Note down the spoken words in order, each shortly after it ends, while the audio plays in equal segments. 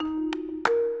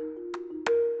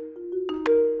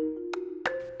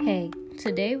Hey,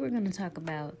 today we're going to talk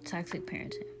about toxic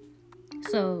parenting.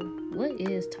 So, what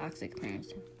is toxic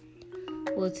parenting?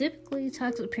 Well, typically,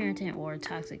 toxic parenting or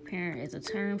toxic parent is a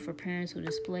term for parents who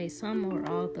display some or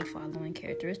all of the following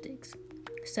characteristics: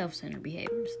 self-centered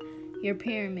behaviors. Your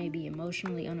parent may be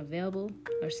emotionally unavailable,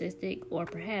 narcissistic, or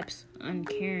perhaps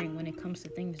uncaring when it comes to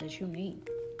things that you need.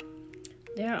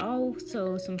 There are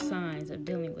also some signs of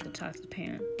dealing with a toxic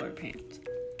parent or parents.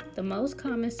 The most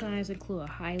common signs include a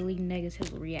highly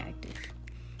negative reactive.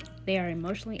 They are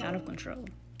emotionally out of control.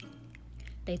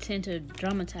 They tend to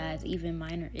dramatize even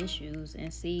minor issues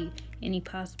and see any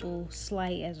possible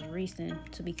slight as a reason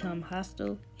to become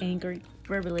hostile, angry,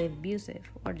 verbally abusive,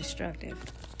 or destructive.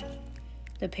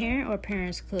 The parent or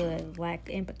parents could lack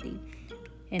empathy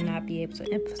and not be able to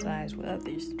empathize with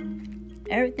others.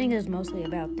 Everything is mostly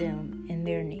about them and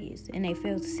their needs, and they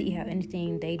fail to see how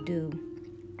anything they do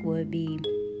would be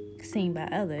seen by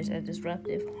others as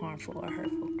disruptive, harmful, or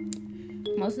hurtful.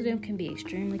 Most of them can be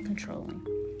extremely controlling.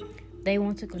 They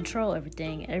want to control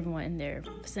everything and everyone in their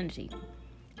vicinity.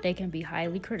 They can be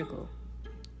highly critical.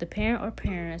 The parent or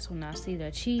parents will not see the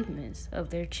achievements of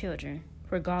their children,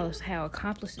 regardless of how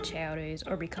accomplished the child is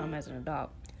or become as an adult.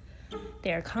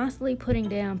 They are constantly putting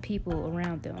down people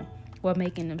around them while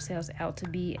making themselves out to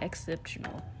be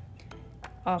exceptional,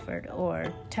 offered,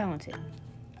 or talented.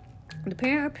 The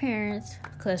parent or parents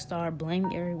could start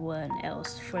blaming everyone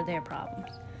else for their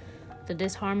problems. The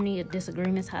disharmony,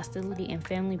 disagreements, hostility, and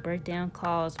family breakdown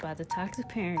caused by the toxic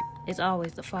parent is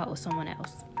always the fault of someone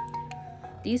else.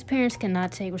 These parents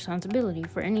cannot take responsibility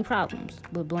for any problems,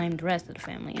 but blame the rest of the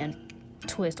family and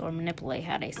twist or manipulate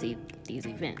how they see these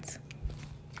events.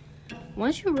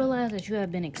 Once you realize that you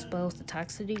have been exposed to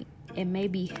toxicity, it may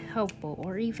be helpful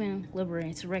or even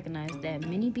liberating to recognize that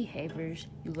many behaviors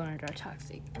you learned are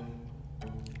toxic.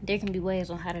 There can be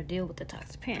ways on how to deal with the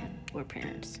toxic parent or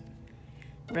parents.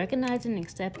 Recognizing and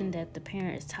accepting that the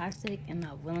parent is toxic and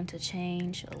not willing to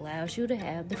change allows you to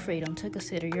have the freedom to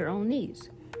consider your own needs.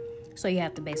 So you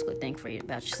have to basically think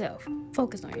about yourself.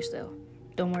 Focus on yourself.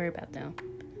 Don't worry about them.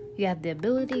 You have the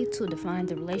ability to define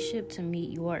the relationship to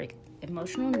meet your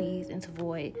emotional needs and to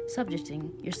avoid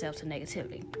subjecting yourself to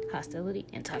negativity, hostility,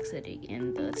 and toxicity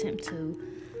in the attempt to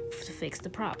fix the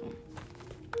problem.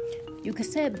 You can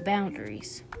set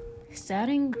boundaries.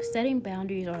 Setting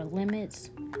boundaries or limits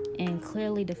and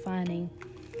clearly defining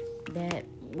that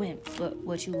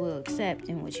what you will accept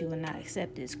and what you will not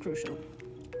accept is crucial.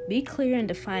 Be clear in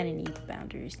defining these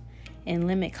boundaries and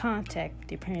limit contact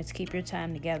with your parents. Keep your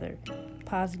time together,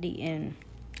 positive, and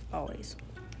always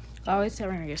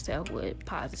surround yourself with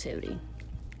positivity,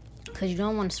 because you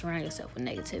don't want to surround yourself with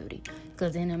negativity,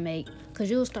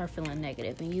 because you'll start feeling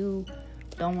negative and you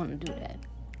don't want to do that.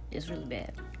 It's really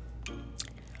bad.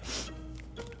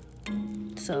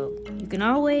 So you can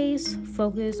always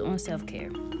focus on self-care.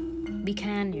 Be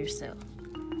kind to yourself.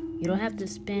 You don't have to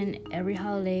spend every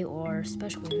holiday or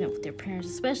special event with your parents,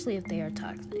 especially if they are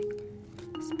toxic.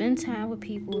 Spend time with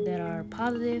people that are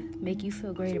positive, make you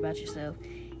feel great about yourself,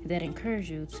 and that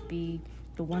encourage you to be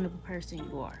the wonderful person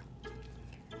you are.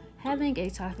 Having a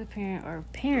toxic parent or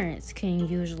parents can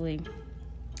usually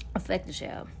affect the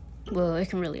child. Well, it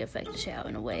can really affect the child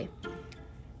in a way.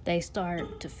 They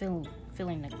start to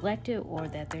feeling neglected or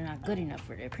that they're not good enough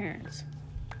for their parents.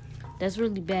 That's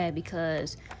really bad,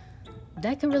 because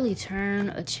that can really turn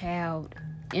a child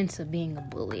into being a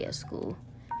bully at school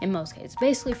in most cases.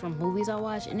 Basically from movies I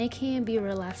watch, and it can be a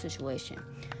real life situation.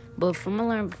 But from I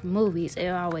learned from movies, it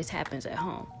always happens at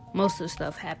home. Most of the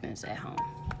stuff happens at home.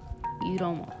 You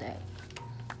don't want that.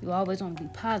 You always want to be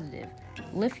positive.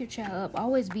 Lift your child up.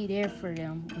 Always be there for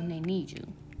them when they need you.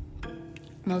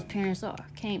 Most parents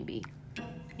can't be.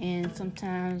 And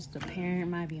sometimes the parent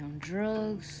might be on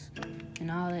drugs and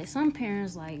all that. Some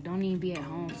parents don't even be at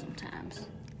home sometimes.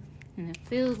 And it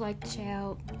feels like the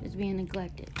child is being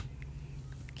neglected.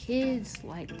 Kids,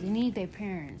 they need their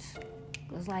parents.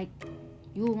 It's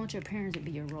you will want your parents to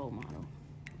be your role model.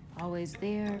 Always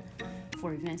there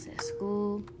for events at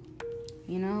school.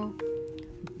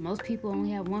 Most people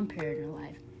only have one parent in their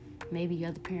life. Maybe the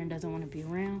other parent doesn't want to be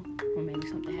around, or maybe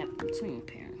something happened between the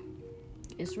parent.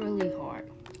 It's really hard.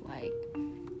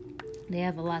 They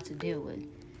have a lot to deal with.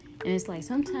 And it's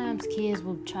sometimes kids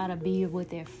will try to be with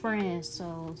their friends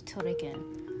till they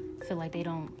can feel like they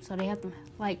don't, so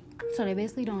they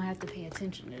basically don't have to pay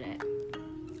attention to that.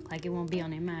 It won't be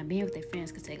on their mind. Being with their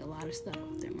friends could take a lot of stuff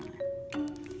off their mind.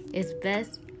 It's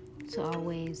best to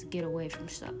always get away from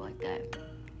stuff like that.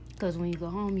 Because when you go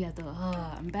home, you have to,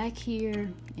 I'm back here,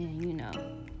 and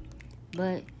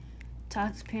But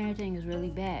toxic parenting is really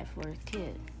bad for a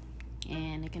kid,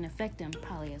 and it can affect them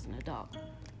probably as an adult.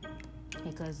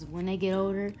 Because when they get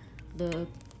older,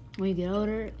 when you get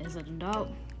older as an adult,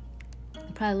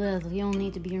 you probably realize you don't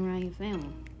need to be around your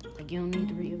family. Like, you don't need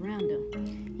to be around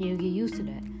them. You'll get used to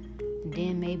that. And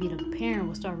then maybe the parent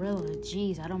will start realizing,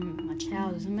 geez, my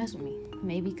child doesn't mess with me.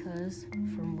 Maybe because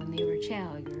from when they were a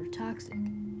child, you're toxic.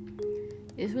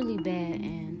 It's really bad,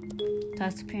 and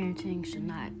toxic parenting should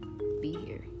not be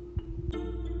here.